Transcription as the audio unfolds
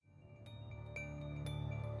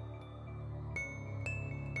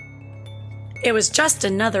It was just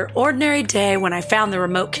another ordinary day when I found the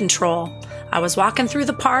remote control. I was walking through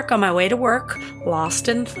the park on my way to work, lost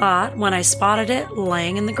in thought, when I spotted it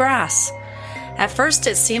laying in the grass. At first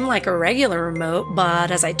it seemed like a regular remote,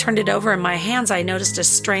 but as I turned it over in my hands, I noticed a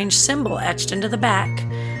strange symbol etched into the back.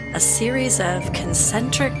 A series of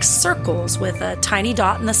concentric circles with a tiny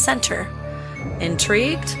dot in the center.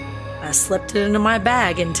 Intrigued, I slipped it into my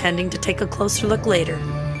bag, intending to take a closer look later.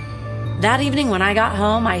 That evening when I got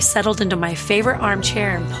home, I settled into my favorite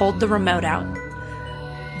armchair and pulled the remote out.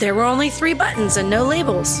 There were only 3 buttons and no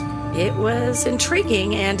labels. It was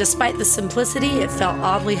intriguing, and despite the simplicity, it felt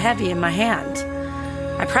oddly heavy in my hand.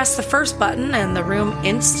 I pressed the first button and the room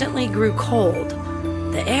instantly grew cold.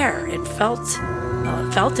 The air, it felt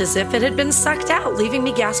as if it had been sucked out, leaving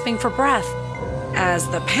me gasping for breath. As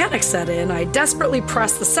the panic set in, I desperately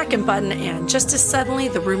pressed the second button, and just as suddenly,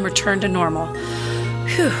 the room returned to normal.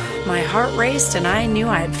 Whew, my heart raced, and I knew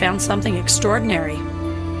I had found something extraordinary.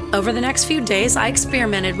 Over the next few days, I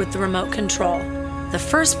experimented with the remote control. The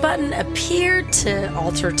first button appeared to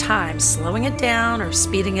alter time, slowing it down or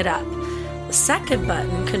speeding it up. The second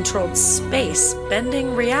button controlled space,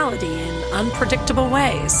 bending reality in unpredictable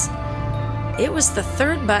ways. It was the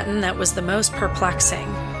third button that was the most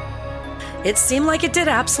perplexing. It seemed like it did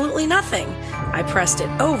absolutely nothing. I pressed it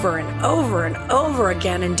over and over and over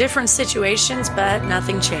again in different situations, but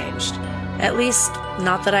nothing changed. At least,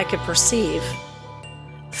 not that I could perceive.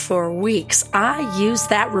 For weeks, I used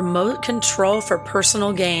that remote control for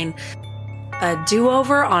personal gain. A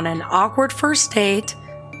do-over on an awkward first date,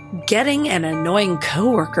 getting an annoying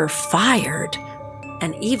coworker fired,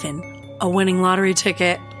 and even a winning lottery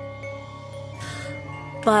ticket.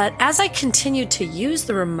 But as I continued to use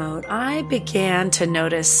the remote, I began to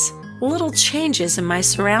notice little changes in my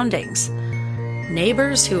surroundings.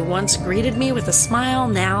 Neighbors who once greeted me with a smile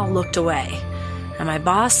now looked away, and my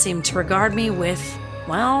boss seemed to regard me with,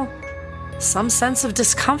 some sense of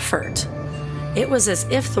discomfort. It was as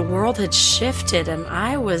if the world had shifted and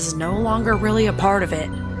I was no longer really a part of it.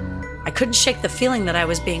 I couldn't shake the feeling that I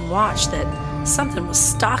was being watched, that something was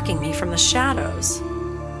stalking me from the shadows.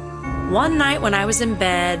 One night when I was in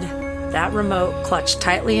bed, that remote clutched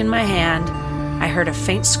tightly in my hand, I heard a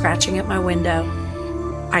faint scratching at my window.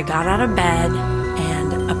 I got out of bed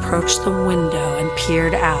and approached the window and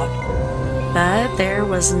peered out, but there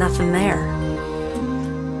was nothing there.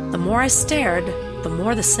 The more I stared, the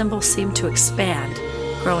more the symbol seemed to expand,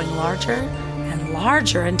 growing larger and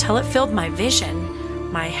larger until it filled my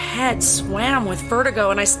vision. My head swam with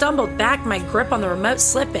vertigo and I stumbled back, my grip on the remote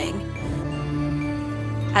slipping.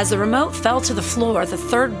 As the remote fell to the floor, the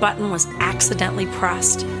third button was accidentally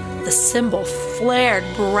pressed. The symbol flared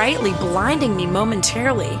brightly, blinding me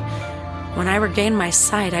momentarily. When I regained my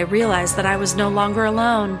sight, I realized that I was no longer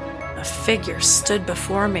alone. A figure stood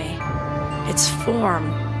before me. Its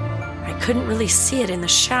form, I couldn't really see it in the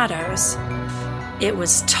shadows. It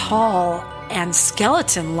was tall and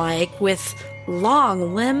skeleton-like, with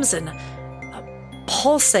long limbs and a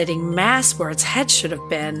pulsating mass where its head should have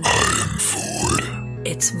been.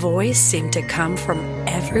 Its voice seemed to come from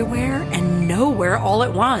everywhere and nowhere all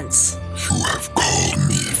at once. You have called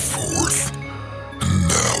me forth, and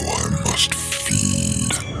now I must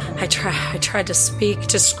feed. I tried to speak,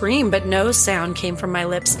 to scream, but no sound came from my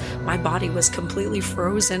lips. My body was completely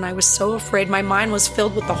frozen. I was so afraid. My mind was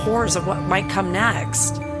filled with the horrors of what might come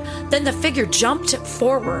next. Then the figure jumped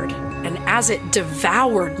forward, and as it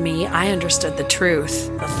devoured me, I understood the truth.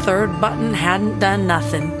 The third button hadn't done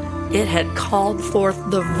nothing. It had called forth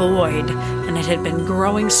the void, and it had been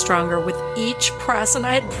growing stronger with each press, and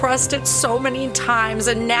I had pressed it so many times,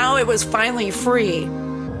 and now it was finally free.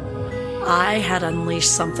 I had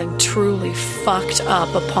unleashed something truly fucked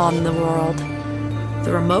up upon the world.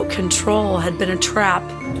 The remote control had been a trap,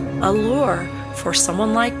 a lure for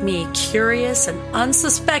someone like me, curious and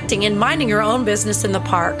unsuspecting and minding your own business in the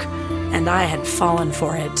park, and I had fallen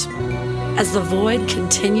for it. As the void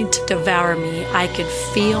continued to devour me, I could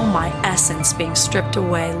feel my essence being stripped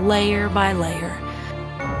away layer by layer.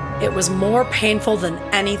 It was more painful than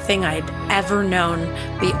anything I'd ever known,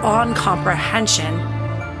 beyond comprehension.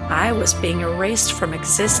 I was being erased from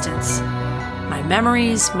existence. My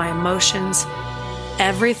memories, my emotions,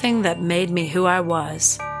 everything that made me who I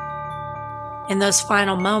was. In those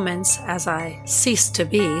final moments, as I ceased to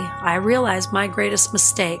be, I realized my greatest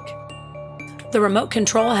mistake. The remote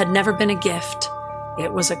control had never been a gift.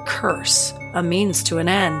 It was a curse, a means to an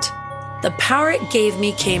end. The power it gave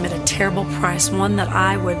me came at a terrible price, one that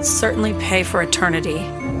I would certainly pay for eternity.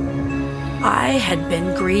 I had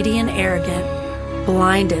been greedy and arrogant,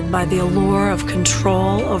 blinded by the allure of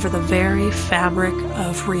control over the very fabric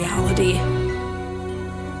of reality.